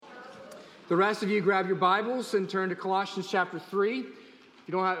The rest of you grab your Bibles and turn to Colossians chapter 3. If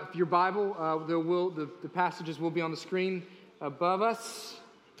you don't have your Bible, the passages will be on the screen above us.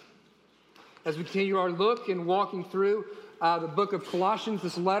 As we continue our look and walking through the book of Colossians,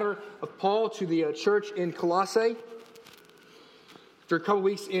 this letter of Paul to the church in Colossae. After a couple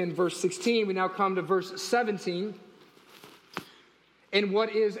weeks in verse 16, we now come to verse 17. And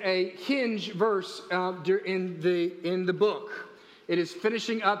what is a hinge verse in the book. It is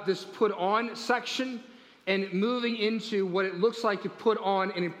finishing up this put on section and moving into what it looks like to put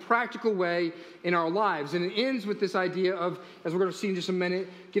on in a practical way in our lives. And it ends with this idea of, as we're going to see in just a minute,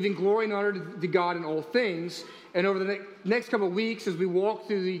 giving glory and honor to God in all things. And over the next couple of weeks, as we walk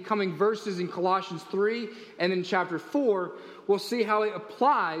through the coming verses in Colossians 3 and in chapter 4, we'll see how it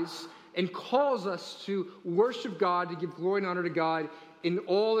applies and calls us to worship God, to give glory and honor to God in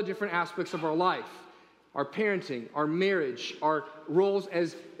all the different aspects of our life. Our parenting, our marriage, our roles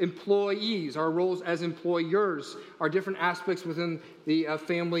as employees, our roles as employers, our different aspects within the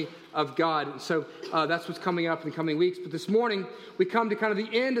family of God. And so that's what's coming up in the coming weeks. But this morning, we come to kind of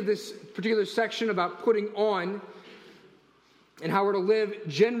the end of this particular section about putting on and how we're to live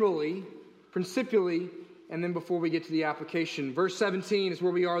generally, principially, and then before we get to the application. Verse 17 is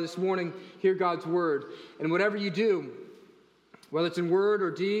where we are this morning. Hear God's word. And whatever you do, whether it's in word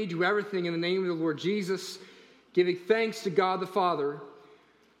or deed, do everything in the name of the Lord Jesus, giving thanks to God the Father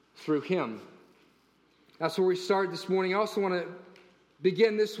through Him. That's where we start this morning. I also want to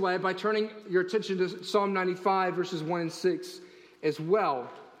begin this way by turning your attention to Psalm 95, verses 1 and 6 as well.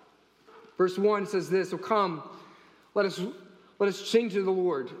 Verse 1 says this, "So come, let us sing to the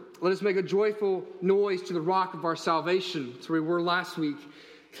Lord. Let us make a joyful noise to the rock of our salvation." That's where we were last week.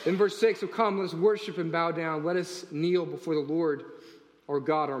 In verse 6, "So come, let us worship and bow down. Let us kneel before the Lord, our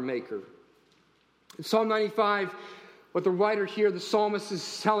God, our Maker." In Psalm 95, what the writer here, the psalmist,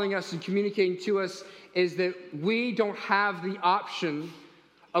 is telling us and communicating to us is that we don't have the option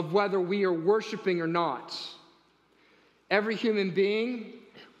of whether we are worshiping or not. Every human being,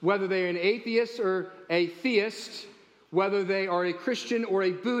 whether they're an atheist or a theist, whether they are a Christian or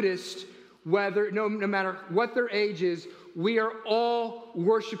a Buddhist, no matter what their age is, we are all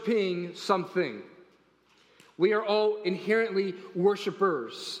worshiping something. We are all inherently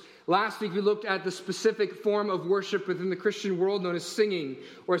worshipers. Last week we looked at the specific form of worship within the Christian world known as singing,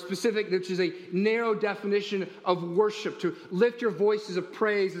 or a specific, which is a narrow definition of worship, to lift your voices of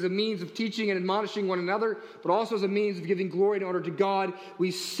praise as a means of teaching and admonishing one another, but also as a means of giving glory and honor to God.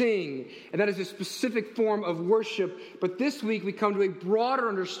 We sing, and that is a specific form of worship. But this week we come to a broader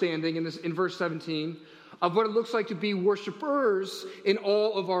understanding in verse 17 of what it looks like to be worshipers in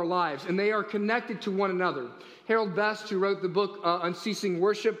all of our lives. And they are connected to one another. Harold Best, who wrote the book Unceasing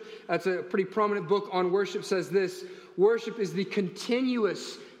Worship, that's a pretty prominent book on worship, says this: "Worship is the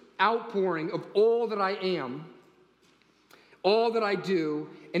continuous outpouring of all that I am, all that I do,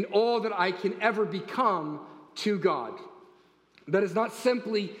 and all that I can ever become to God." That is not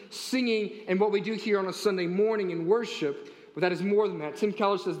simply singing and what we do here on a Sunday morning in worship, but that is more than that. Tim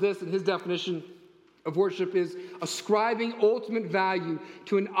Keller says this in his definition of worship is ascribing ultimate value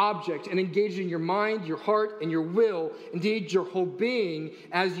to an object and engaging your mind, your heart, and your will, indeed your whole being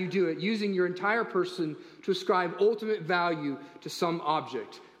as you do it, using your entire person to ascribe ultimate value to some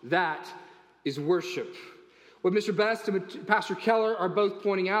object. That is worship. What Mr. Best and Pastor Keller are both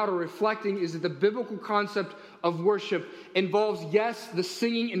pointing out or reflecting is that the biblical concept of worship involves, yes, the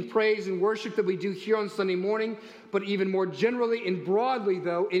singing and praise and worship that we do here on Sunday morning, but even more generally and broadly,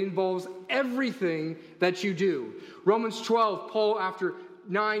 though, it involves everything that you do. Romans 12, Paul, after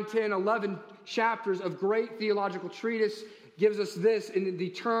 9, 10, 11 chapters of great theological treatise, gives us this in the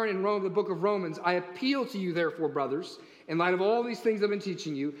turn in the book of Romans. "I appeal to you, therefore, brothers, in light of all these things I've been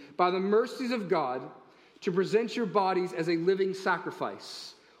teaching you, by the mercies of God, to present your bodies as a living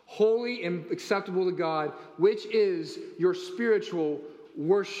sacrifice, holy and acceptable to God, which is your spiritual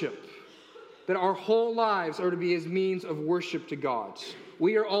worship." That our whole lives are to be as means of worship to God.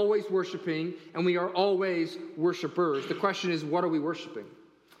 We are always worshiping, and we are always worshipers. The question is, what are we worshiping?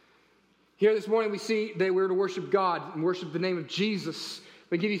 Here this morning we see that we're to worship God and worship the name of Jesus.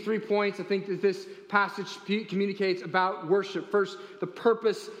 I'll give you 3 points I think that this passage communicates about worship. First, the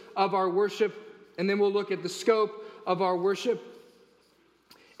purpose of our worship, and then we'll look at the scope of our worship.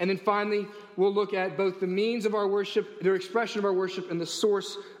 And then finally, we'll look at both the means of our worship, the expression of our worship, and the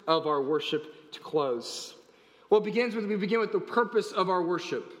source of our worship to close. Well, we begin with the purpose of our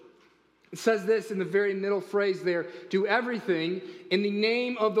worship. It says this in the very middle phrase there: "Do everything in the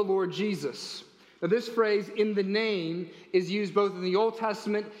name of the Lord Jesus." Now, this phrase, "in the name," is used both in the Old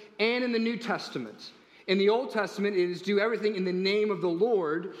Testament and in the New Testament. In the Old Testament, it is do everything in the name of the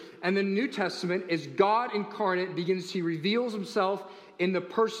Lord. And the New Testament, as God incarnate begins to reveal himself in the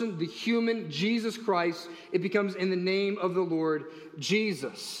person, the human, Jesus Christ, it becomes in the name of the Lord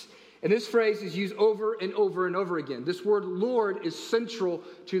Jesus. And this phrase is used over and over and over again. This word Lord is central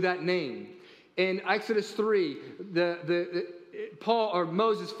to that name. In Exodus 3,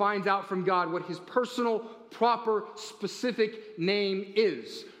 Moses finds out from God what his personal, proper, specific name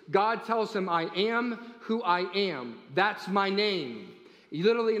is. God tells him, I am who I am. That's my name.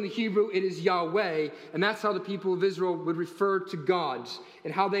 Literally in the Hebrew, it is Yahweh, and that's how the people of Israel would refer to God,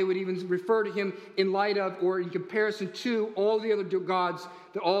 and how they would even refer to him in light of or in comparison to all the other gods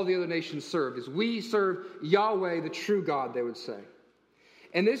that all the other nations served. As we serve Yahweh, the true God, they would say.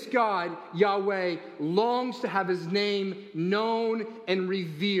 And this God, Yahweh, longs to have his name known and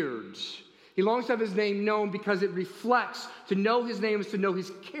revered. He longs to have his name known because it reflects, to know his name is to know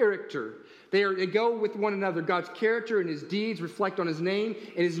his character. They go with one another. God's character and his deeds reflect on his name,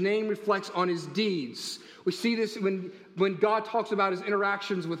 and his name reflects on his deeds. We see this when God talks about his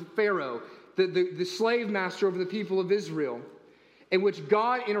interactions with Pharaoh, the slave master over the people of Israel, in which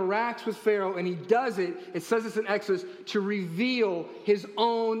God interacts with Pharaoh, and he does it, it says this in Exodus, to reveal his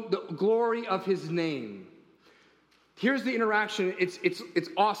own, the glory of his name. Here's the interaction. It's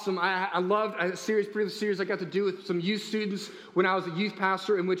awesome. I loved a previous series I got to do with some youth students when I was a youth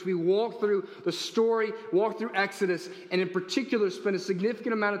pastor, in which we walked through the story, walked through Exodus, and in particular spent a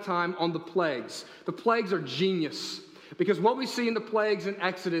significant amount of time on the plagues. The plagues are genius, because what we see in the plagues in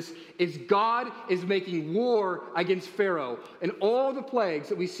Exodus is God is making war against Pharaoh. And all the plagues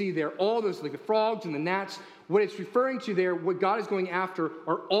that we see there, all those, like the frogs and the gnats, what it's referring to there, what God is going after,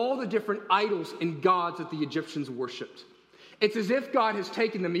 are all the different idols and gods that the Egyptians worshipped. It's as if God has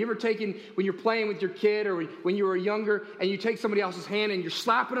taken them. You ever taken, when you're playing with your kid or when you were younger, and you take somebody else's hand and you're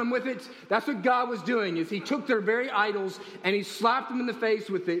slapping them with it? That's what God was doing, is he took their very idols and he slapped them in the face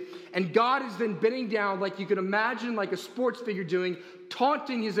with it. And God is then bending down, like you could imagine, like a sports figure doing,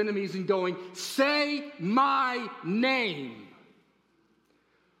 taunting his enemies and going, say my name.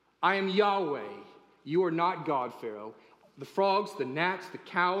 I am Yahweh. You are not God, Pharaoh. The frogs, the gnats, the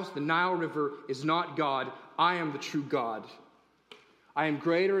cows, the Nile River is not God. I am the true God. I am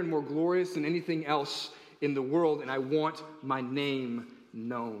greater and more glorious than anything else in the world, and I want my name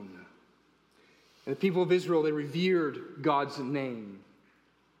known. And the people of Israel, they revered God's name.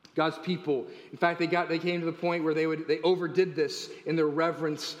 God's people. In fact, they came to the point where they overdid this in their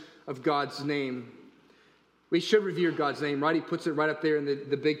reverence of God's name. We should revere God's name, right? He puts it right up there in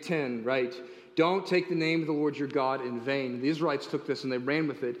the Big Ten, right? Don't take the name of the Lord your God in vain. The Israelites took this and they ran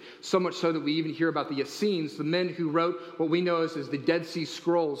with it, so much so that we even hear about the Essenes, the men who wrote what we know as the Dead Sea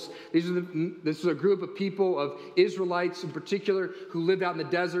Scrolls. This is a group of people, of Israelites in particular, who lived out in the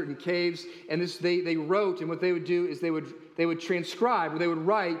desert in caves. And they wrote, and what they would do is they would transcribe, or they would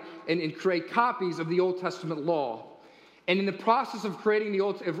write and create copies of the Old Testament law. And in the process of creating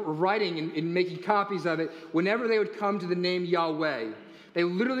writing and making copies of it, whenever they would come to the name Yahweh, they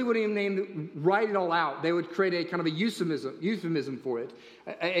literally wouldn't even write it all out. They would create a kind of a euphemism for it,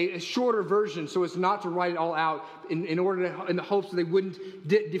 a shorter version, so as not to write it all out in the hopes that they wouldn't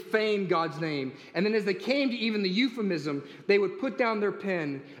defame God's name. And then as they came to even the euphemism, they would put down their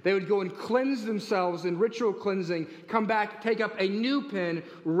pen. They would go and cleanse themselves in ritual cleansing, come back, take up a new pen,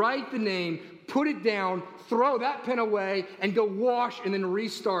 write the name, put it down, throw that pen away, and go wash and then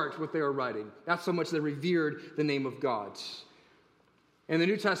restart what they were writing. That's how much they revered the name of God. In the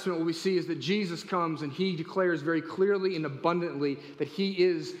New Testament, what we see is that Jesus comes and he declares very clearly and abundantly that he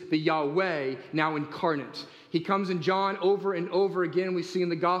is the Yahweh now incarnate. He comes in John over and over again. We see in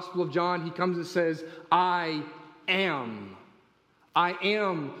the Gospel of John, he comes and says, I am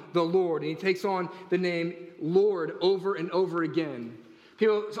the Lord. And he takes on the name Lord over and over again.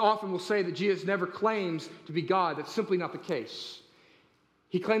 People often will say that Jesus never claims to be God. That's simply not the case.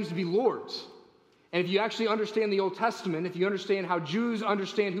 He claims to be Lord. And if you actually understand the Old Testament, if you understand how Jews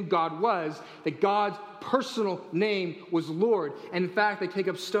understand who God was, that God's personal name was Lord. And in fact, they take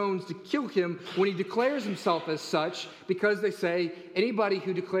up stones to kill him when he declares himself as such, because they say anybody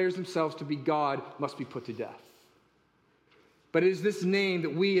who declares themselves to be God must be put to death. But it is this name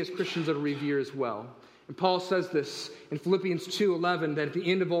that we as Christians are to revere as well. And Paul says this in Philippians 2:11, that at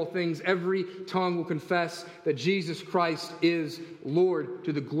the end of all things, every tongue will confess that Jesus Christ is Lord,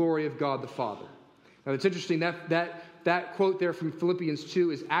 to the glory of God the Father. Now, it's interesting that quote there from Philippians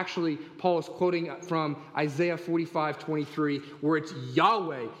 2 is actually, Paul is quoting from Isaiah 45:23, where it's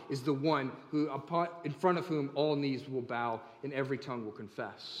Yahweh is the one who, in front of whom all knees will bow and every tongue will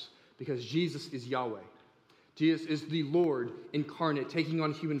confess. Because Jesus is Yahweh. Jesus is the Lord incarnate, taking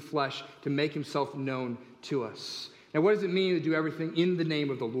on human flesh to make himself known to us. Now, what does it mean to do everything in the name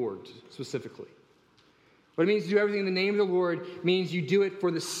of the Lord, specifically? What it means to do everything in the name of the Lord means you do it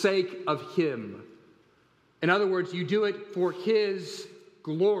for the sake of him. In other words, you do it for his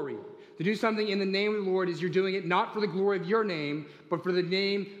glory. To do something in the name of the Lord is you're doing it not for the glory of your name, but for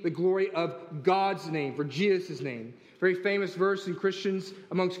the glory of God's name, for Jesus' name. Very famous verse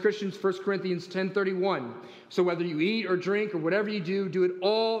amongst Christians, 1 Corinthians 10:31. So whether you eat or drink or whatever you do it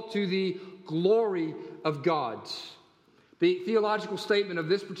all to the glory of God. The theological statement of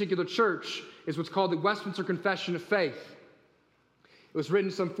this particular church is what's called the Westminster Confession of Faith. It was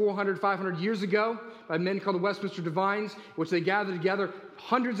written some 400, 500 years ago by men called the Westminster Divines, which they gathered together,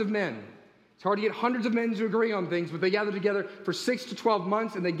 hundreds of men. It's hard to get hundreds of men to agree on things, but they gathered together for 6 to 12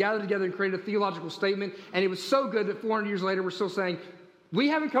 months, and they gathered together and created a theological statement, and it was so good that 400 years later we're still saying, we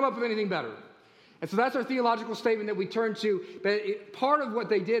haven't come up with anything better. And so that's our theological statement that we turn to. But part of what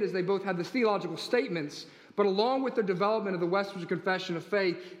they did is they both had the theological statements, but along with their development of the Westminster Confession of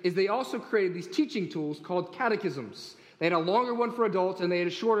Faith is they also created these teaching tools called catechisms. They had a longer one for adults, and they had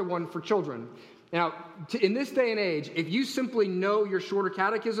a shorter one for children. Now, in this day and age, if you simply know your shorter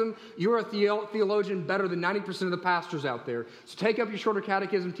catechism, you're a theologian better than 90% of the pastors out there. So take up your shorter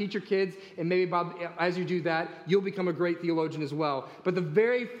catechism, teach your kids, and maybe as you do that, you'll become a great theologian as well. But the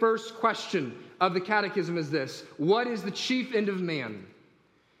very first question of the catechism is this: what is the chief end of man?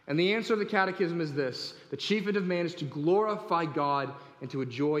 And the answer of the catechism is this: the chief end of man is to glorify God and to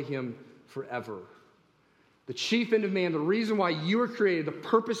enjoy him forever. The chief end of man, the reason why you were created, the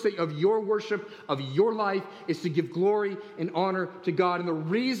purpose of your worship, of your life, is to give glory and honor to God. And the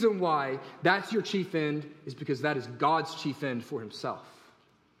reason why that's your chief end is because that is God's chief end for himself.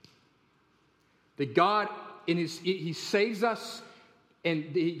 That God, he saves us, and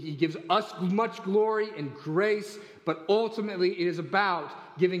he gives us much glory and grace, but ultimately it is about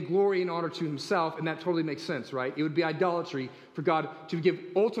giving glory and honor to himself, and that totally makes sense, right? It would be idolatry for God to give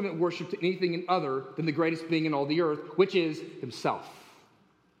ultimate worship to anything other than the greatest being in all the earth, which is himself.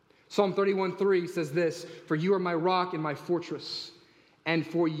 Psalm 31:3 says this: for you are my rock and my fortress, and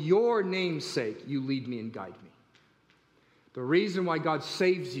for your name's sake you lead me and guide me. The reason why God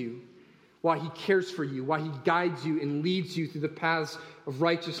saves you, why he cares for you, why he guides you and leads you through the paths of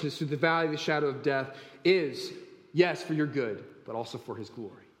righteousness, through the valley of the shadow of death, is, yes, for your good, but also for his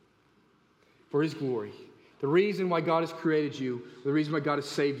glory. For his glory. The reason why God has created you, the reason why God has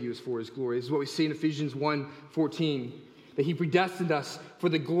saved you is for his glory. This is what we see in Ephesians 1:14, that he predestined us for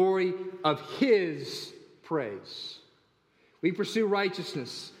the glory of his praise. We pursue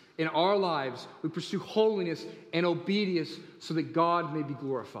righteousness in our lives. We pursue holiness and obedience so that God may be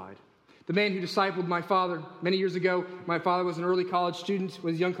glorified. The man who discipled my father many years ago, my father was an early college student,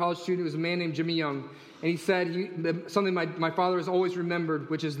 was a young college student, was a man named Jimmy Young. And he said something my father has always remembered,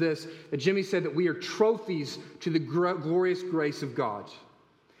 which is this: that Jimmy said that we are trophies to the glorious grace of God.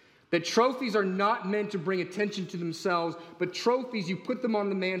 That trophies are not meant to bring attention to themselves, but trophies, you put them on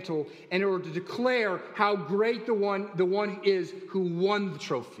the mantle in order to declare how great the one is who won the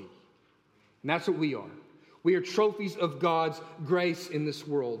trophy. And that's what we are. We are trophies of God's grace in this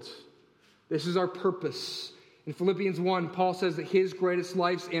world. This is our purpose. In Philippians 1, Paul says that his greatest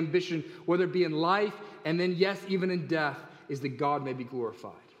life's ambition, whether it be in life and then, yes, even in death, is that God may be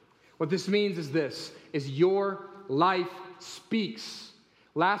glorified. What this means is this: is your life speaks.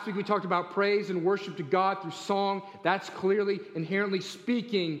 Last week we talked about praise and worship to God through song. That's clearly, inherently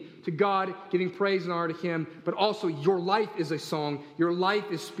speaking to God, giving praise and honor to him. But also your life is a song. Your life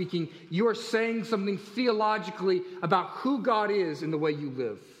is speaking. You are saying something theologically about who God is in the way you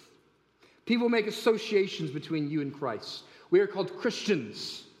live. People make associations between you and Christ. We are called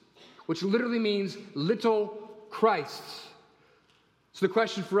Christians, which literally means little Christs. So the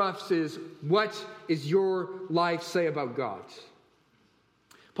question for us is, what is your life say about God?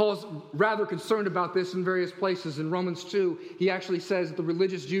 Paul's rather concerned about this in various places. In Romans 2, he actually says that the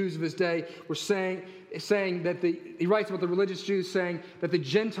religious Jews of his day were saying that he writes about the religious Jews saying that the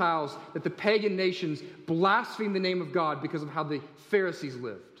Gentiles, that the pagan nations blaspheme the name of God because of how the Pharisees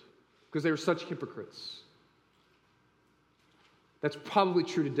lived, because they were such hypocrites. That's probably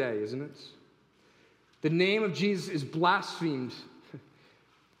true today, isn't it? The name of Jesus is blasphemed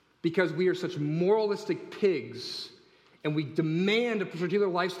because we are such moralistic pigs, and we demand a particular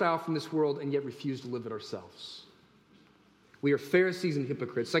lifestyle from this world and yet refuse to live it ourselves. We are Pharisees and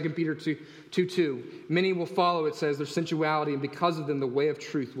hypocrites. 2 Peter 2:2, many will follow, it says, their sensuality, and because of them the way of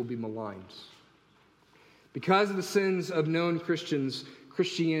truth will be maligned. Because of the sins of known Christians,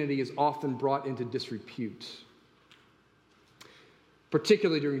 Christianity is often brought into disrepute.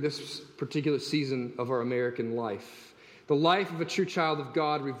 particularly during this particular season of our American life. The life of a true child of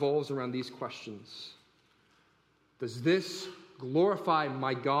God revolves around these questions. Does this glorify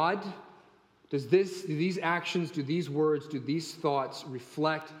my God? Do these actions, do these words, do these thoughts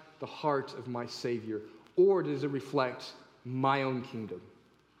reflect the heart of my Savior? Or does it reflect my own kingdom?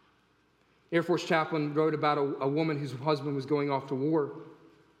 Air Force chaplain wrote about a woman whose husband was going off to war,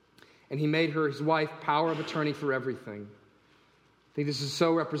 and he made her, his wife, power of attorney for everything. I think this is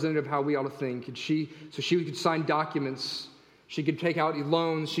so representative of how we ought to think. And she could sign documents, she could take out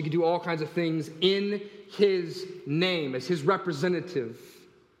loans, she could do all kinds of things in his name as his representative.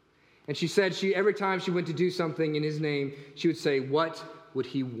 And she said every time she went to do something in his name, she would say, "What would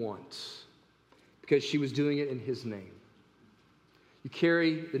he want?" Because she was doing it in his name. You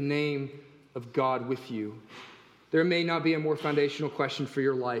carry the name of God with you. There may not be a more foundational question for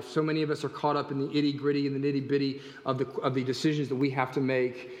your life. So many of us are caught up in the itty-gritty and the nitty-bitty of the decisions that we have to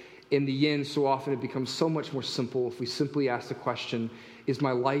make. In the end, so often it becomes so much more simple if we simply ask the question, is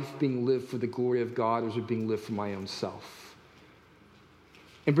my life being lived for the glory of God, or is it being lived for my own self?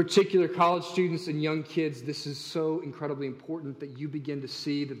 In particular, college students and young kids, this is so incredibly important that you begin to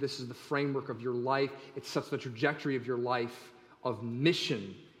see that this is the framework of your life. It sets the trajectory of your life of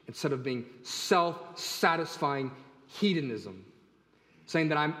mission instead of being self-satisfying hedonism. Saying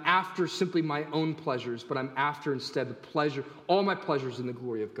that I'm after simply my own pleasures, but I'm after instead all my pleasures in the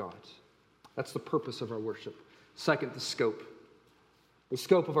glory of God. That's the purpose of our worship. Second, the scope. The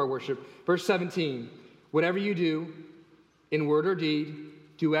scope of our worship. Verse 17, whatever you do, in word or deed,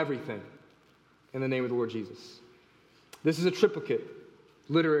 do everything in the name of the Lord Jesus. This is a triplicate,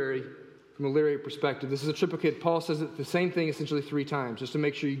 from a literary perspective. This is a triplicate. Paul says the same thing essentially 3 times, just to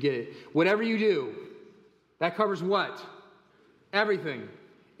make sure you get it. Whatever you do, that covers what? Everything.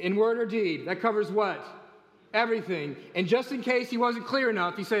 In word or deed, that covers what? Everything. And just in case he wasn't clear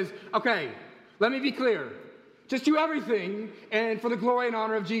enough, he says, okay, let me be clear. Just do everything and for the glory and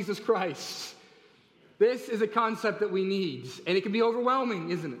honor of Jesus Christ. This is a concept that we need, and it can be overwhelming,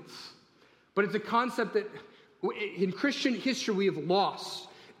 isn't it? But it's a concept that in Christian history we have lost.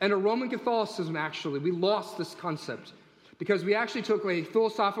 And in Roman Catholicism, actually, we lost this concept because we actually took a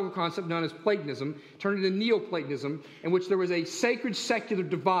philosophical concept known as Platonism, turned it into Neoplatonism, in which there was a sacred-secular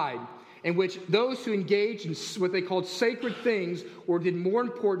divide, in which those who engaged in what they called sacred things or did more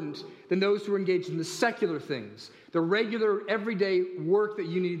important than those who were engaged in the secular things, the regular, everyday work that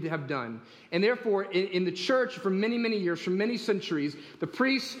you needed to have done. And therefore, in the church for many, many years, for many centuries, the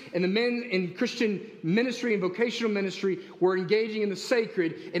priests and the men in Christian ministry and vocational ministry were engaging in the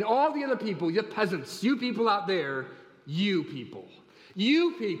sacred, and all the other people, the peasants, you people out there, you people,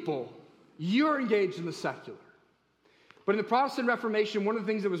 you're engaged in the secular. But in the Protestant Reformation, one of the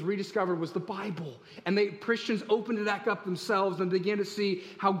things that was rediscovered was the Bible. And Christians opened it back up themselves and began to see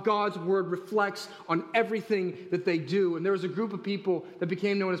how God's word reflects on everything that they do. And there was a group of people that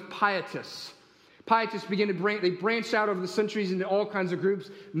became known as Pietists. Pietists began to they branched out over the centuries into all kinds of groups.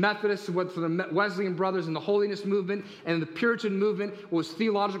 Methodists, for the Wesleyan brothers, and the Holiness movement, and the Puritan movement was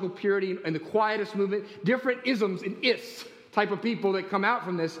theological purity, and the Quietist movement, different isms and ists type of people that come out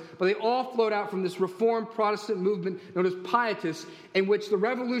from this, but they all flowed out from this Reformed Protestant movement known as Pietists, in which the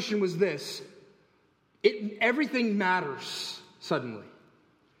revolution was this: everything matters suddenly.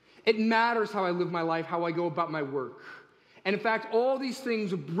 It matters how I live my life, how I go about my work. And in fact, all these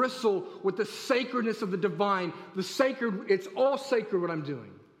things bristle with the sacredness of the divine. The sacred, it's all sacred what I'm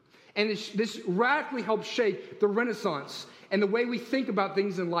doing. And this radically helped shape the Renaissance and the way we think about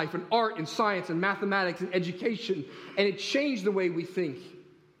things in life, and art, and science, and mathematics, and education. And it changed the way we think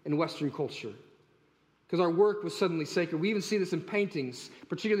in Western culture, because our work was suddenly sacred. We even see this in paintings,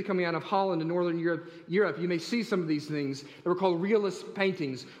 particularly coming out of Holland and Northern Europe. You may see some of these things that were called realist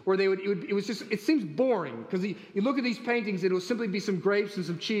paintings, where it seems boring, because you look at these paintings, it will simply be some grapes and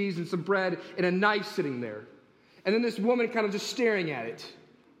some cheese and some bread and a knife sitting there. And then this woman kind of just staring at it.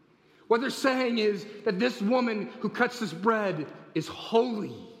 What they're saying is that this woman who cuts this bread is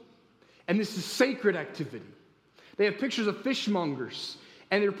holy, and this is sacred activity. They have pictures of fishmongers,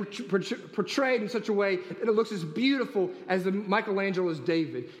 and they're portrayed in such a way that it looks as beautiful as the Michelangelo's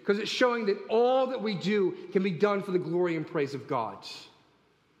David, because it's showing that all that we do can be done for the glory and praise of God.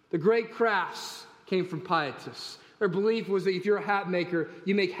 The great crafts came from Pietists. Their belief was that if you're a hat maker,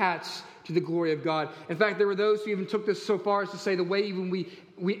 you make hats to the glory of God. In fact, there were those who even took this so far as to say the way even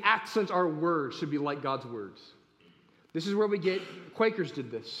we accent our words should be like God's words. This is where we get, Quakers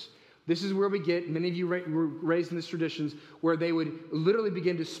did this. This is where we get, many of you were raised in these traditions, where they would literally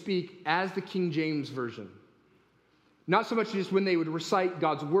begin to speak as the King James Version. Not so much just when they would recite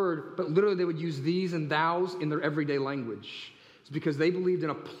God's word, but literally they would use these and thous in their everyday language. because they believed in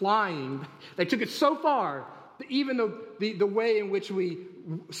applying. They took it so far that even the way in which we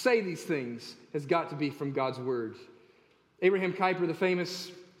say these things has got to be from God's word. Abraham Kuyper, the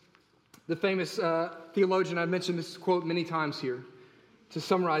famous theologian, I've mentioned this quote many times here. To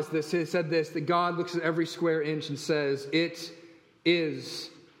summarize this, he said this, that God looks at every square inch and says, "It is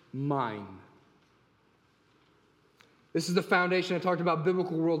mine." This is the foundation. I talked about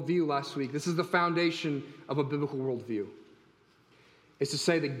biblical worldview last week. This is the foundation of a biblical worldview. It's to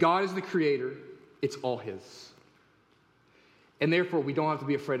say that God is the creator. It's all his. And therefore, we don't have to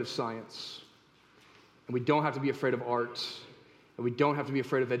be afraid of science. And we don't have to be afraid of art. And we don't have to be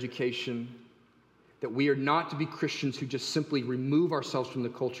afraid of education. That we are not to be Christians who just simply remove ourselves from the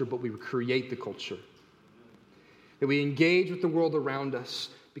culture, but we create the culture. That we engage with the world around us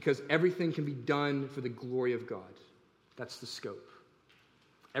because everything can be done for the glory of God. That's the scope.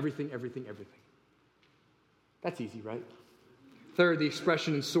 Everything, everything, everything. That's easy, right? Third, the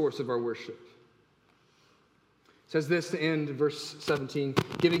expression and source of our worship. It says this to end verse 17,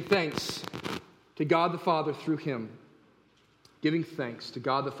 giving thanks to God the Father through him. Giving thanks to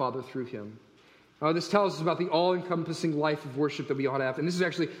God the Father through him. This tells us about the all-encompassing life of worship that we ought to have. And this is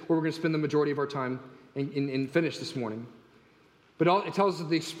actually where we're going to spend the majority of our time and finish this morning. But it tells us that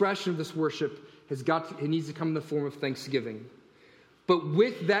the expression of this worship it needs to come in the form of thanksgiving. But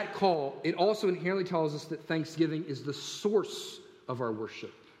with that call, it also inherently tells us that thanksgiving is the source of our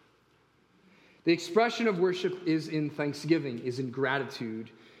worship. The expression of worship is in thanksgiving, is in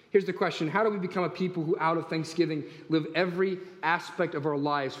gratitude. Here's the question: how do we become a people who, out of thanksgiving, live every aspect of our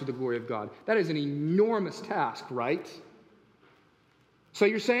lives for the glory of God? That is an enormous task, right? So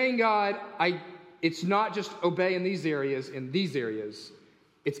you're saying, God, it's not just obey in these areas,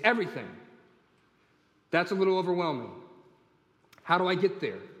 it's everything. That's a little overwhelming. How do I get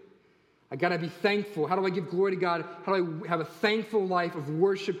there? I got to be thankful. How do I give glory to God? How do I have a thankful life of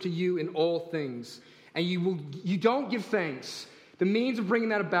worship to you in all things? And you don't give thanks. The means of bringing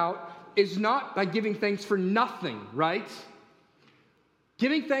that about is not by giving thanks for nothing, right?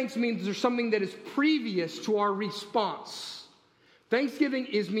 Giving thanks means there's something that is previous to our response. Thanksgiving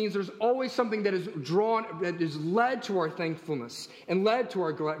means there's always something that is led to our thankfulness and led to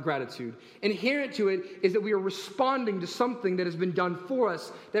our gratitude. Inherent to it is that we are responding to something that has been done for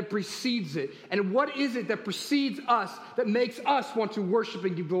us that precedes it. And what is it that precedes us that makes us want to worship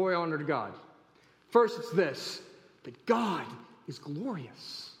and give glory and honor to God? First, it's this, that God is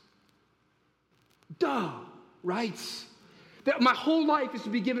glorious. Duh, right? That my whole life is to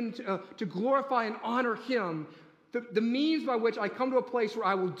be given to glorify and honor him. The means by which I come to a place where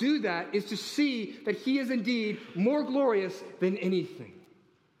I will do that is to see that he is indeed more glorious than anything.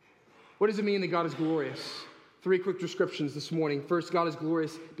 What does it mean that God is glorious? 3 quick descriptions this morning. First, God is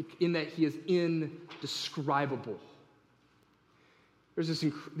glorious in that he is indescribable. There's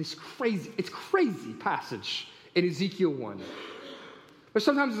this crazy passage in Ezekiel 1. But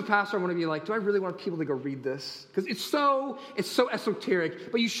sometimes as a pastor, I want to be like, do I really want people to go read this? Because it's so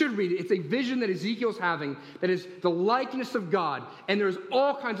esoteric, but you should read it. It's a vision that Ezekiel's having that is the likeness of God. And there's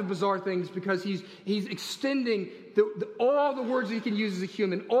all kinds of bizarre things because he's extending all the words that he can use as a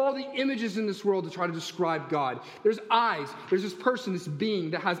human, all the images in this world to try to describe God. There's eyes. There's this person, this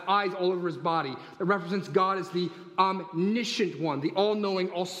being that has eyes all over his body that represents God as the omniscient one, the all-knowing,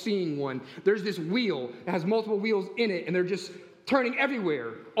 all-seeing one. There's this wheel that has multiple wheels in it, and they're just turning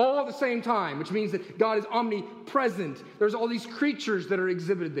everywhere, all at the same time, which means that God is omnipresent. There's all these creatures that are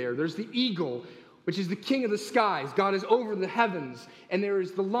exhibited there. There's the eagle, which is the king of the skies. God is over the heavens. And there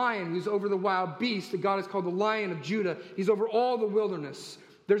is the lion who's over the wild beast. That God is called the Lion of Judah. He's over all the wilderness.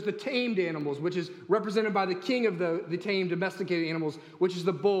 There's the tamed animals, which is represented by the king of the tamed domesticated animals, which is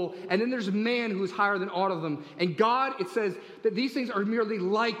the bull. And then there's man who is higher than all of them. And God, it says that these things are merely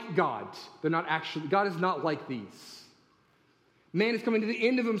like God. They're not actually, God is not like these. Man is coming to the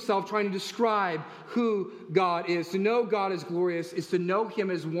end of himself trying to describe who God is. To know God is glorious is to know him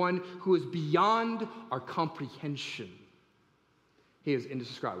as one who is beyond our comprehension. He is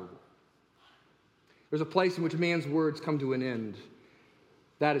indescribable. There's a place in which man's words come to an end.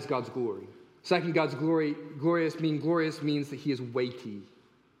 That is God's glory. Second, God's glorious means that he is weighty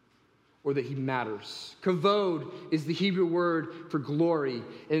or that he matters. Kavod is the Hebrew word for glory,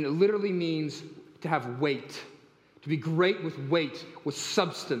 and it literally means to have weight. To be great with weight, with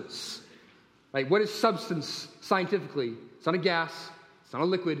substance. Right? What is substance scientifically? It's not a gas. It's not a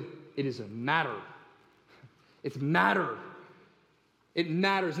liquid. It is a matter. It's matter. It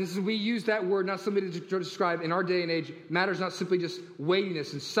matters. And we use that word not simply to describe in our day and age. Matter is not simply just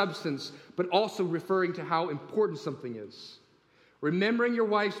weightiness and substance, but also referring to how important something is. Remembering your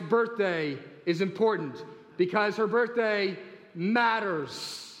wife's birthday is important because her birthday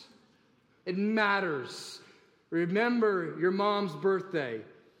matters. It matters. Remember your mom's birthday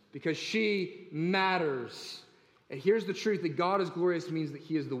because she matters. And here's the truth, that God is glorious means that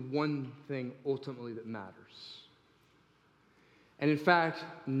he is the one thing ultimately that matters. And in fact,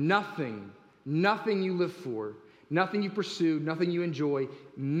 nothing you live for, nothing you pursue, nothing you enjoy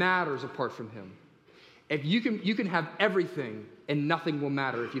matters apart from him. If you can have everything and nothing will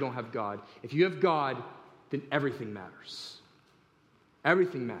matter if you don't have God. If you have God, then everything matters.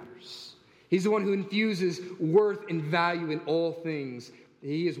 Everything matters. He's the one who infuses worth and value in all things.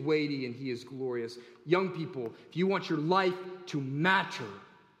 He is weighty and he is glorious. Young people, if you want your life to matter,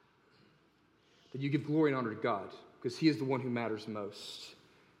 then you give glory and honor to God, because he is the one who matters most.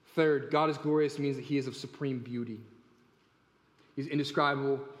 Third, God is glorious means that he is of supreme beauty. He's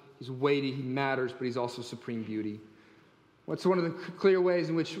indescribable, he's weighty, he matters, but he's also supreme beauty. What's one of the clear ways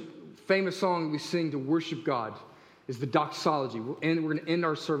in which famous song we sing to worship God is the doxology. We're going to end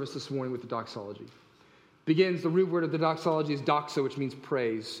our service this morning with the doxology. The root word of the doxology is doxa, which means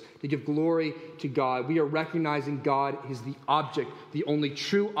praise, to give glory to God. We are recognizing God is the object, the only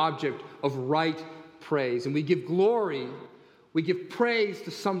true object of right praise. And we give glory, we give praise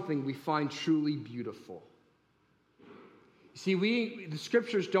to something we find truly beautiful. You see, the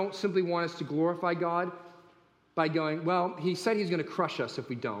scriptures don't simply want us to glorify God by going, well, he said he's going to crush us if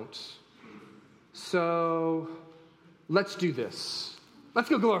we don't. So let's do this. Let's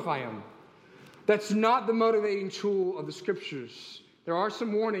go glorify him. That's not the motivating tool of the scriptures. There are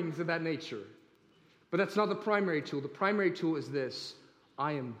some warnings of that nature, but that's not the primary tool. The primary tool is this: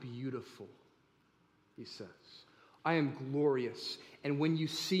 I am beautiful, he says. I am glorious. And when you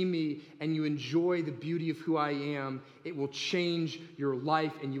see me and you enjoy the beauty of who I am, it will change your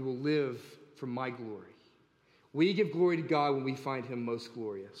life and you will live for my glory. We give glory to God when we find him most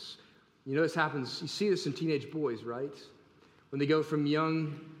glorious. You know this happens, you see this in teenage boys, right? When they go from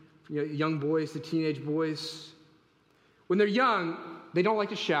young boys to teenage boys. When they're young, they don't like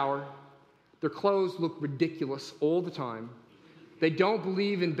to shower. Their clothes look ridiculous all the time. They don't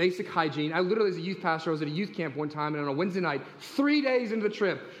believe in basic hygiene. I literally, as a youth pastor, I was at a youth camp one time, and on a Wednesday night, 3 days into the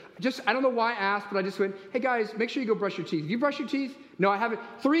trip, I don't know why I asked, but I just went, hey guys, make sure you go brush your teeth. Have you brushed your teeth? No, I haven't.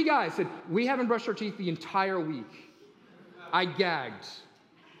 3 guys said, we haven't brushed our teeth the entire week. I gagged.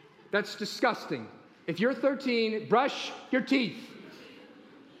 That's disgusting. If you're 13, brush your teeth.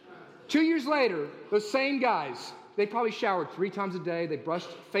 2 years later, those same guys, they probably showered 3 times a day. They brushed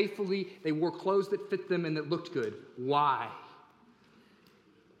faithfully. They wore clothes that fit them and that looked good. Why?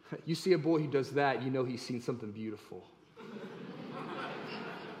 You see a boy who does that, you know he's seen something beautiful.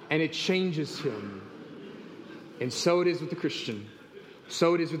 And it changes him. And so it is with the Christian.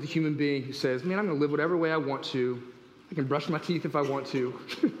 So it is with the human being who says, man, I'm going to live whatever way I want to. I can brush my teeth if I want to.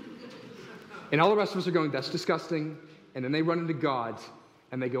 And all the rest of us are going, that's disgusting. And then they run into God.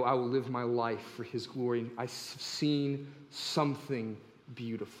 And they go, I will live my life for his glory. I've seen something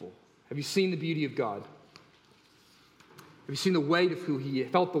beautiful. Have you seen the beauty of God? Have you seen the weight of who he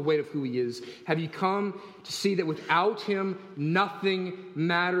is, felt the weight of who he is? Have you come to see that without him, nothing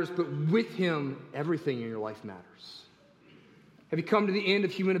matters, but with him, everything in your life matters? Have you come to the end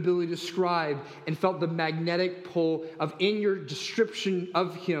of human ability to describe and felt the magnetic pull of, in your description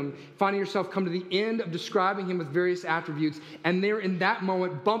of him, finding yourself come to the end of describing him with various attributes, and there in that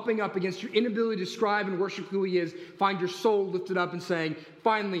moment, bumping up against your inability to describe and worship who he is, find your soul lifted up and saying,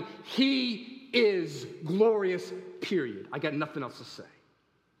 finally, he is glorious, period. I got nothing else to say.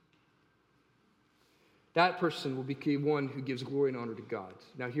 That person will be the one who gives glory and honor to God.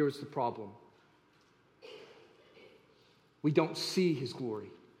 Now here's the problem. We don't see his glory.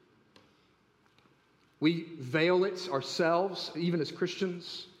 We veil it ourselves, even as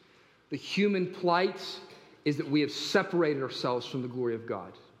Christians. The human plight is that we have separated ourselves from the glory of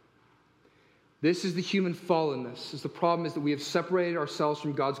God. This is the human fallenness. The problem is that we have separated ourselves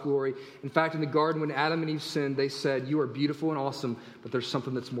from God's glory. In fact, in the garden, when Adam and Eve sinned, they said, you are beautiful and awesome, but there's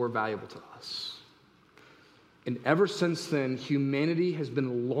something that's more valuable to us. And ever since then, humanity has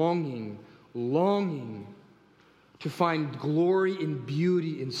been longing to find glory and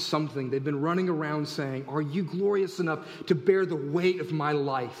beauty in something. They've been running around saying, are you glorious enough to bear the weight of my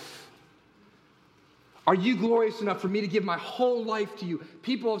life? Are you glorious enough for me to give my whole life to you?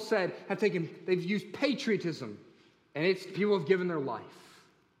 People have said, they've used patriotism, and people have given their life,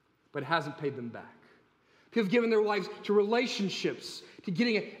 but it hasn't paid them back. People have given their lives to relationships, to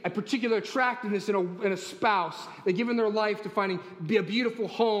getting a particular attractiveness in a spouse. They've given their life to finding a beautiful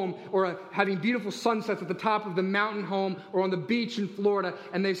home or having beautiful sunsets at the top of the mountain home or on the beach in Florida.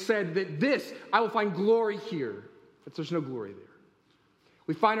 And they've said that I will find glory here. But there's no glory there.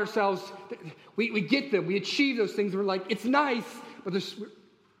 We find ourselves, we get them, we achieve those things, and we're like, it's nice, but there's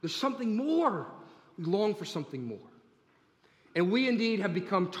something more. We long for something more. And we indeed have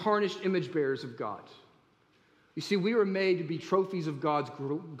become tarnished image bearers of God. You see, we were made to be trophies of God's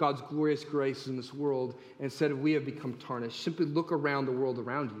glorious grace in this world, and instead we have become tarnished. Simply look around the world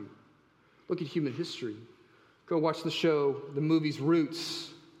around you. Look at human history. Go watch the movies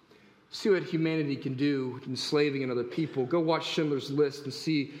Roots. See what humanity can do with enslaving another people. Go watch Schindler's List and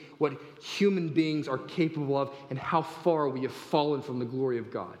see what human beings are capable of and how far we have fallen from the glory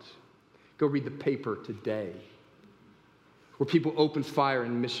of God. Go read the paper today, where people open fire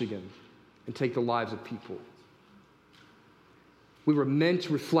in Michigan and take the lives of people. We were meant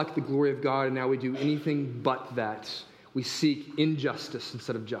to reflect the glory of God, and now we do anything but that. We seek injustice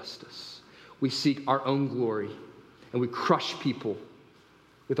instead of justice. We seek our own glory, and we crush people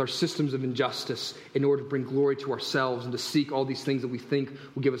with our systems of injustice in order to bring glory to ourselves and to seek all these things that we think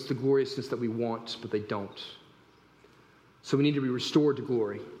will give us the gloriousness that we want, but they don't. So we need to be restored to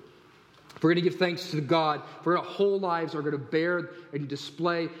glory. If we're going to give thanks to God, if our whole lives are going to bear and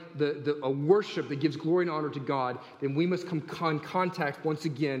display a worship that gives glory and honor to God, then we must come in contact once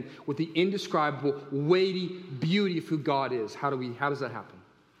again with the indescribable, weighty beauty of who God is. How does that happen?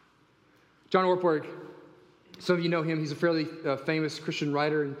 John Ortberg, some of you know him. He's a fairly famous Christian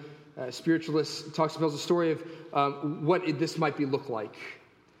writer and spiritualist. Tells the story of what this might look like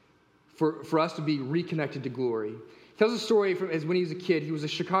for us to be reconnected to glory. He tells a story from as when he was a kid. He was a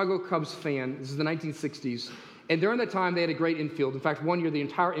Chicago Cubs fan. This is the 1960s. And during that time, they had a great infield. In fact, one year, the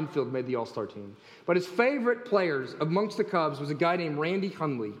entire infield made the All-Star team. But his favorite players amongst the Cubs was a guy named Randy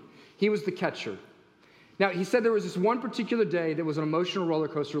Hundley. He was the catcher. Now, he said there was this one particular day that was an emotional roller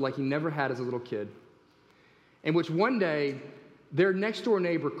coaster like he never had as a little kid, in which one day, their next-door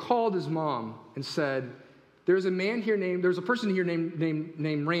neighbor called his mom and said, there's a person here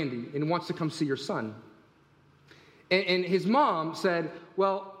named Randy, and wants to come see your son. And his mom said,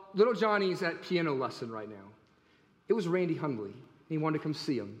 well, little Johnny's at piano lesson right now. It was Randy Hundley. He wanted to come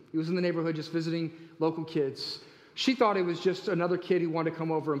see him. He was in the neighborhood just visiting local kids. She thought it was just another kid who wanted to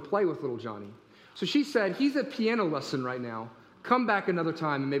come over and play with little Johnny. So she said, he's at piano lesson right now. Come back another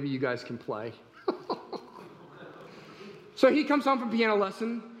time and maybe you guys can play. So he comes home from piano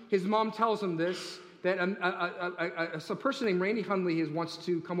lesson. His mom tells him this, that a person named Randy Hundley wants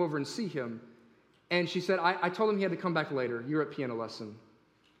to come over and see him. And she said, I told him he had to come back later. You're at piano lesson.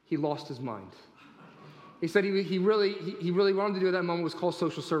 He lost his mind. He said he really wanted to do at that moment was call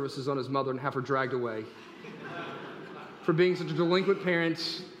social services on his mother and have her dragged away for being such a delinquent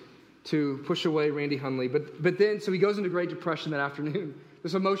parent to push away Randy Hundley. But then, so he goes into Great Depression that afternoon.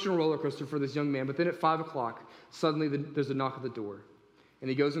 This emotional roller coaster for this young man. But then at 5 o'clock, suddenly there's a knock at the door. And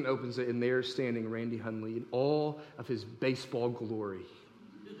he goes and opens it, and there standing Randy Hundley in all of his baseball glory.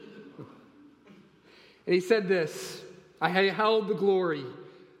 And he said this, I held the glory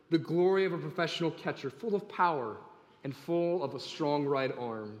of a professional catcher, full of power and full of a strong right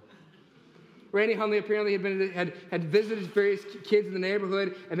arm. Randy Hundley apparently had visited various kids in the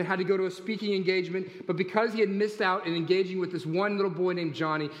neighborhood and then had to go to a speaking engagement. But because he had missed out in engaging with this one little boy named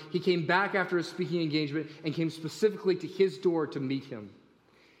Johnny, he came back after his speaking engagement and came specifically to his door to meet him.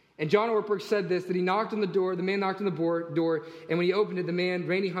 And John Ortberg said this, that he knocked on the door, the man knocked on the door, and when he opened it,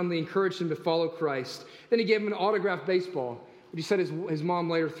 Randy Hundley, encouraged him to follow Christ. Then he gave him an autographed baseball, which he said his mom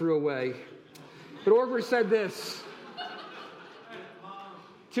later threw away. But Ortberg said this,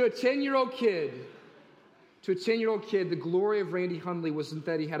 to a 10-year-old kid, the glory of Randy Hundley wasn't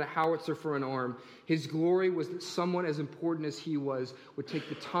that he had a howitzer for an arm. His glory was that someone as important as he was would take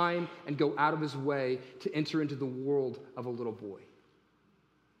the time and go out of his way to enter into the world of a little boy.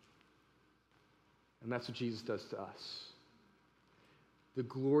 And that's what Jesus does to us. The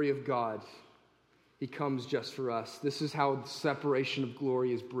glory of God, he comes just for us. This is how the separation of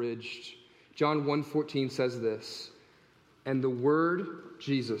glory is bridged. John 1:14 says this, and the Word,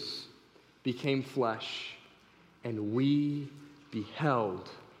 Jesus, became flesh, and we beheld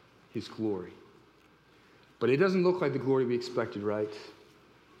his glory. But it doesn't look like the glory we expected, right?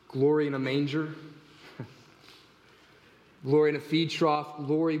 Glory in a manger. Glory in a feed trough,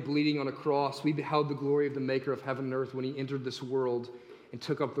 glory bleeding on a cross. We beheld the glory of the maker of heaven and earth when he entered this world and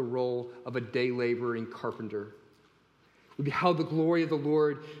took up the role of a day laboring carpenter. We beheld the glory of the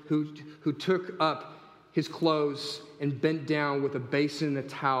Lord who took up his clothes and bent down with a basin and a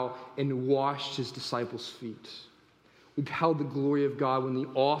towel and washed his disciples' feet. We beheld the glory of God when the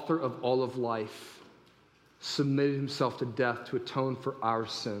author of all of life submitted himself to death to atone for our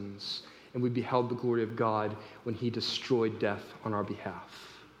sins. And we beheld the glory of God when he destroyed death on our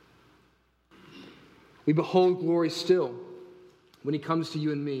behalf. We behold glory still when he comes to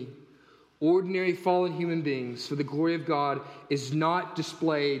you and me. Ordinary fallen human beings, for the glory of God is not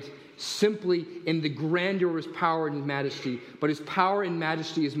displayed simply in the grandeur of his power and his majesty, but his power and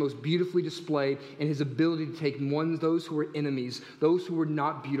majesty is most beautifully displayed in his ability to take those who were enemies, those who were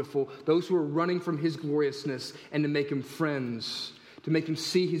not beautiful, those who were running from his gloriousness, and to make them friends, to make them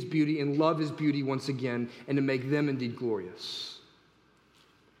see his beauty and love his beauty once again, and to make them indeed glorious.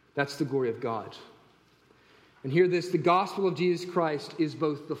 That's the glory of God. And hear this, the gospel of Jesus Christ is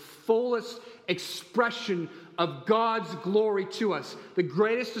both the fullest expression of God's glory to us, the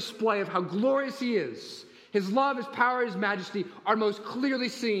greatest display of how glorious he is. His love, his power, his majesty are most clearly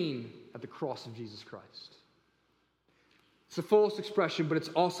seen at the cross of Jesus Christ. It's the fullest expression, but it's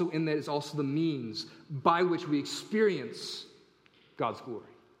also in that it's also the means by which we experience God's glory.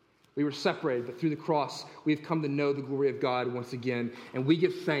 We were separated, but through the cross, we have come to know the glory of God once again. And we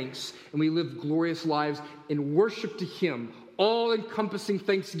give thanks, and we live glorious lives in worship to him, all-encompassing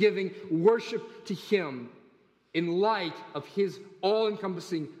thanksgiving, worship to him, in light of his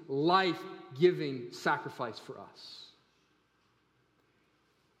all-encompassing, life-giving sacrifice for us.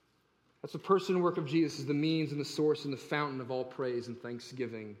 That's the person and work of Jesus as the means and the source and the fountain of all praise and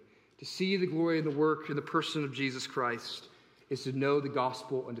thanksgiving. To see the glory and the work and the person of Jesus Christ is to know the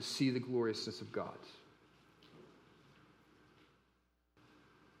gospel and to see the gloriousness of God.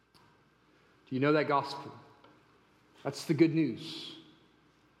 Do you know that gospel? That's the good news.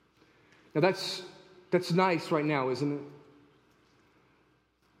 Now that's nice right now, isn't it?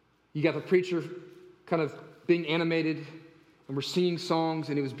 You got the preacher kind of being animated, and we're singing songs,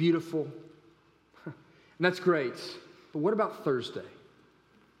 and it was beautiful. And that's great. But what about Thursday?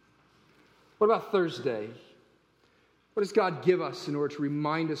 What about Thursday? What does God give us in order to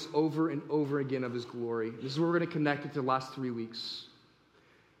remind us over and over again of his glory? This is where we're going to connect it to the last 3 weeks.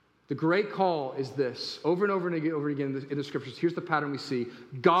 The great call is this, over and over and over again in the scriptures. Here's the pattern we see.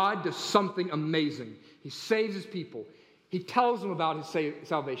 God does something amazing. He saves his people. He tells them about his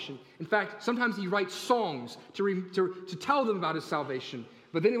salvation. In fact, sometimes he writes songs to tell them about his salvation.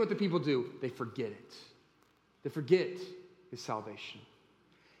 But then what the people do? They forget it. They forget his salvation.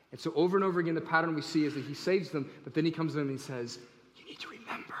 And so over and over again, the pattern we see is that he saves them, but then he comes to them and he says, you need to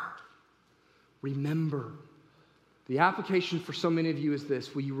remember. Remember. The application for so many of you is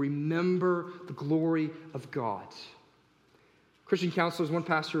this. Will you remember the glory of God? Christian counselors, one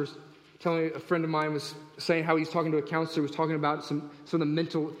pastor was telling me, a friend of mine was saying how he's talking to a counselor, was talking about some of the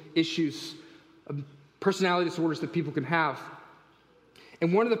mental issues, personality disorders that people can have.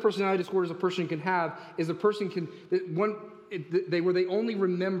 And one of the personality disorders a person can have is a person can, where they only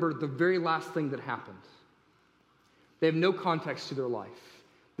remember the very last thing that happened. They have no context to their life.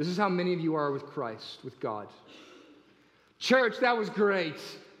 This is how many of you are with Christ, with God. Church, that was great.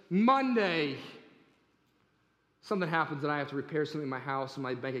 Monday, something happens and I have to repair something in my house and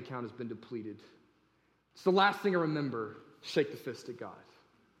my bank account has been depleted. It's the last thing I remember. Shake the fist at God.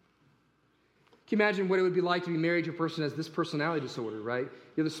 Can you imagine what it would be like to be married to a person who has this personality disorder, right?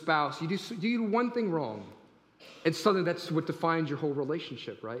 You're the spouse. You do one thing wrong. It's something that's what defines your whole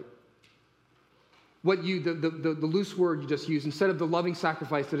relationship, right? The loose word you just used, instead of the loving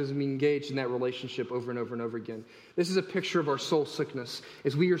sacrifice that is being engaged in that relationship over and over and over again. This is a picture of our soul sickness,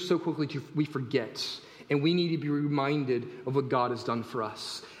 as we are so quickly we forget, and we need to be reminded of what God has done for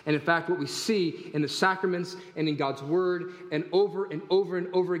us. And in fact, what we see in the sacraments and in God's word, and over and over and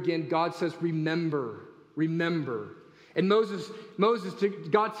over again, God says, remember, remember. And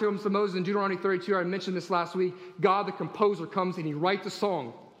God comes to Moses in Deuteronomy 32, I mentioned this last week, God the composer comes and he writes a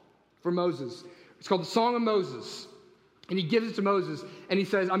song for Moses. It's called the Song of Moses. And he gives it to Moses. And he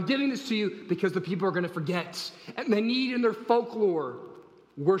says, I'm giving this to you because the people are going to forget. And they need in their folklore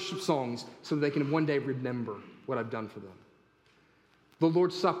worship songs so that they can one day remember what I've done for them. The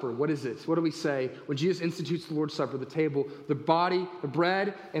Lord's Supper, what is it? What do we say? When Jesus institutes the Lord's Supper, the table, the body, the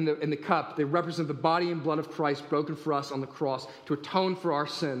bread, and the cup, they represent the body and blood of Christ broken for us on the cross to atone for our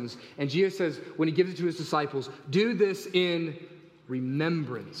sins. And Jesus says, when he gives it to his disciples, do this in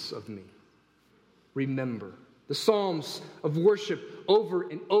remembrance of me. Remember. The Psalms of worship over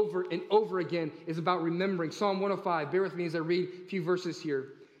and over and over again is about remembering. Psalm 105, bear with me as I read a few verses here,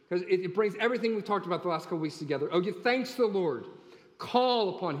 because it brings everything we've talked about the last couple weeks together. Oh, give thanks to the Lord.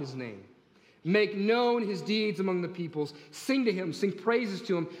 Call upon his name. Make known his deeds among the peoples. Sing to him, sing praises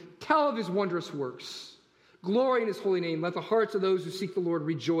to him. Tell of his wondrous works. Glory in his holy name. Let the hearts of those who seek the Lord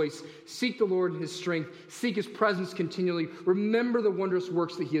rejoice. Seek the Lord in his strength. Seek his presence continually. Remember the wondrous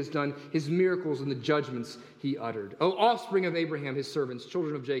works that he has done, his miracles and the judgments he uttered. O offspring of Abraham, his servants,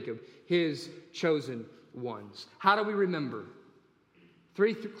 children of Jacob, his chosen ones. How do we remember?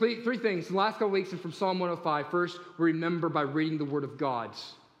 Three things. The last couple of weeks and from Psalm 105. First, we remember by reading the Word of God.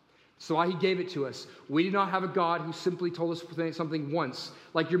 So why he gave it to us. We do not have a God who simply told us something once,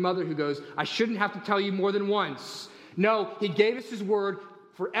 like your mother who goes, I shouldn't have to tell you more than once. No, he gave us his word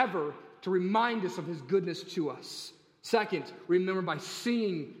forever to remind us of his goodness to us. Second, remember by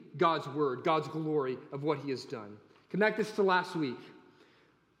singing God's word, God's glory of what he has done. Connect this to last week.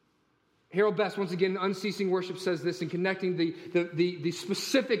 Harold Best, once again, Unceasing Worship says this in connecting the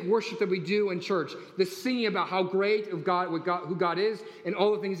specific worship that we do in church, the singing about how great of God, who God is and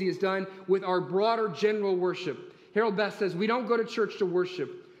all the things he has done with our broader general worship. Harold Best says, we don't go to church to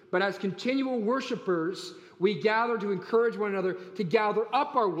worship, but as continual worshipers, we gather to encourage one another to gather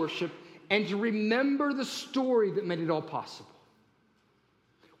up our worship and to remember the story that made it all possible.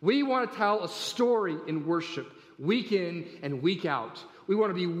 We want to tell a story in worship, week in and week out. We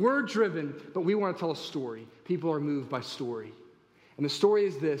want to be word-driven, but we want to tell a story. People are moved by story. And the story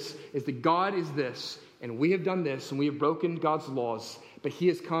is this, is that God is this, and we have done this, and we have broken God's laws, but he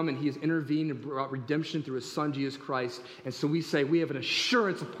has come and he has intervened and brought redemption through his son, Jesus Christ. And so we say we have an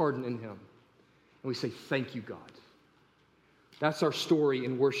assurance of pardon in him. And we say, thank you, God. That's our story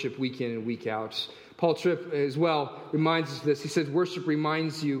in worship week in and week out. Paul Tripp as well reminds us of this. He says, worship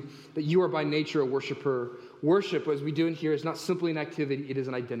reminds you that you are by nature a worshiper. Worship, as we do in here, is not simply an activity, it is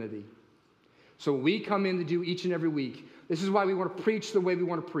an identity. So we come in to do each and every week. This is why we want to preach the way we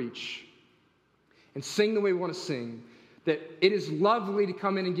want to preach and sing the way we want to sing. That it is lovely to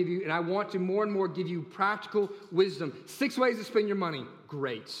come in and give you, and I want to more and more give you practical wisdom. 6 ways to spend your money.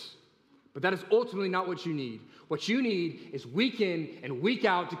 Great. But that is ultimately not what you need. What you need is week in and week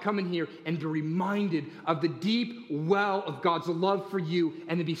out to come in here and be reminded of the deep well of God's love for you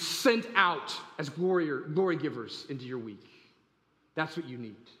and to be sent out as glory givers into your week. That's what you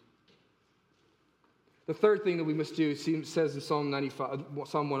need. The third thing that we must do, it says in Psalm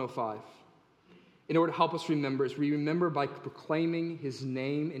 105, in order to help us remember, is we remember by proclaiming his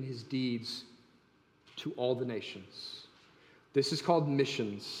name and his deeds to all the nations. This is called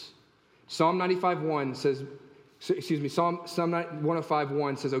missions. Psalm 105:1 says, Psalm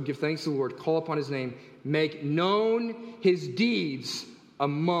 105:1 says, oh, give thanks to the Lord, call upon his name, make known his deeds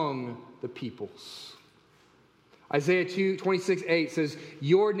among the peoples. Isaiah 26:8 says,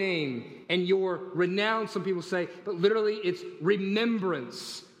 your name and your renown, some people say, but literally it's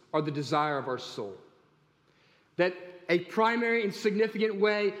remembrance are the desire of our soul. That a primary and significant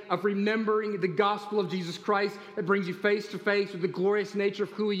way of remembering the gospel of Jesus Christ that brings you face to face with the glorious nature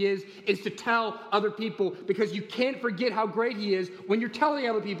of who he is to tell other people, because you can't forget how great he is when you're telling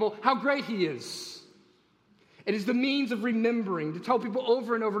other people how great he is. It is the means of remembering, to tell people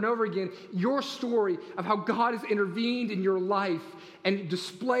over and over and over again your story of how God has intervened in your life and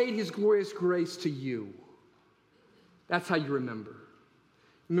displayed his glorious grace to you. That's how you remember.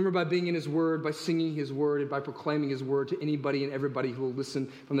 Remember by being in his word, by singing his word, and by proclaiming his word to anybody and everybody who will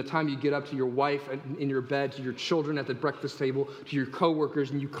listen, from the time you get up to your wife in your bed, to your children at the breakfast table, to your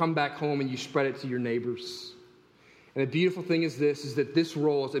coworkers, and you come back home and you spread it to your neighbors. And the beautiful thing is that this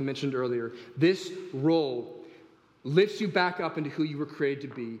role, as I mentioned earlier, this role lifts you back up into who you were created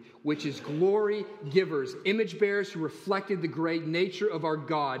to be, which is glory givers, image bearers who reflected the great nature of our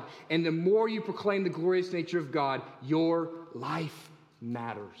God. And the more you proclaim the glorious nature of God, your life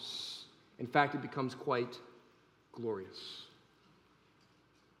matters. In fact, it becomes quite glorious.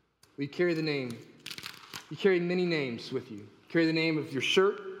 We carry the name. You carry many names with you. You carry the name of your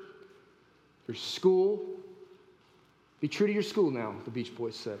shirt, your school. Be true to your school now, the Beach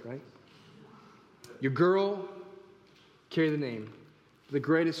Boys said, right? Your girl, carry the name. The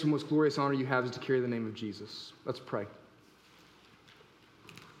greatest and most glorious honor you have is to carry the name of Jesus. Let's pray.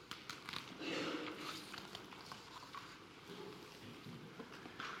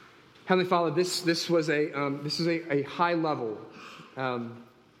 Heavenly Father, this is a high level.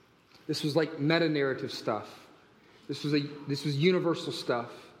 This was like meta-narrative stuff. This was universal stuff.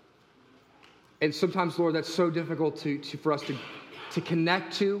 And sometimes, Lord, that's so difficult for us to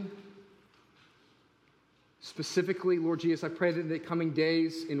connect to. Specifically, Lord Jesus, I pray that in the coming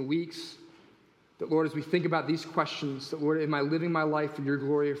days and weeks, that, Lord, as we think about these questions, that, Lord, am I living my life for your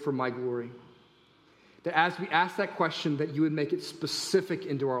glory or for my glory? That as we ask that question, that you would make it specific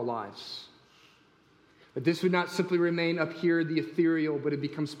into our lives. That this would not simply remain up here, the ethereal, but it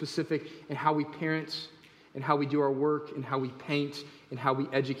becomes specific in how we parent, in how we do our work, in how we paint, in how we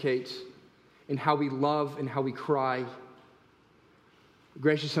educate, in how we love, and how we cry.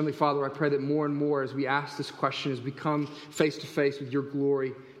 Gracious Heavenly Father, I pray that more and more as we ask this question, as we come face to face with your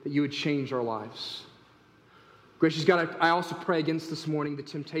glory, that you would change our lives. Gracious God, I also pray against this morning the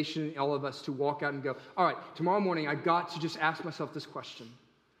temptation in all of us to walk out and go, all right, tomorrow morning I've got to just ask myself this question.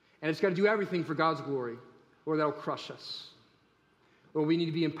 And it's got to do everything for God's glory, or that'll crush us. Lord, we need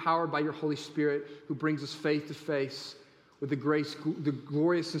to be empowered by your Holy Spirit who brings us face to face with the grace, the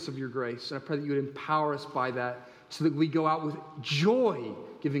gloriousness of your grace. And I pray that you would empower us by that so that we go out with joy,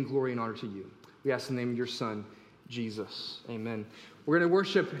 giving glory and honor to you. We ask in the name of your Son, Jesus. Amen. We're going to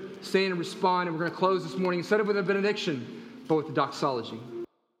worship, stand and respond, and we're going to close this morning instead of with a benediction, but with the doxology.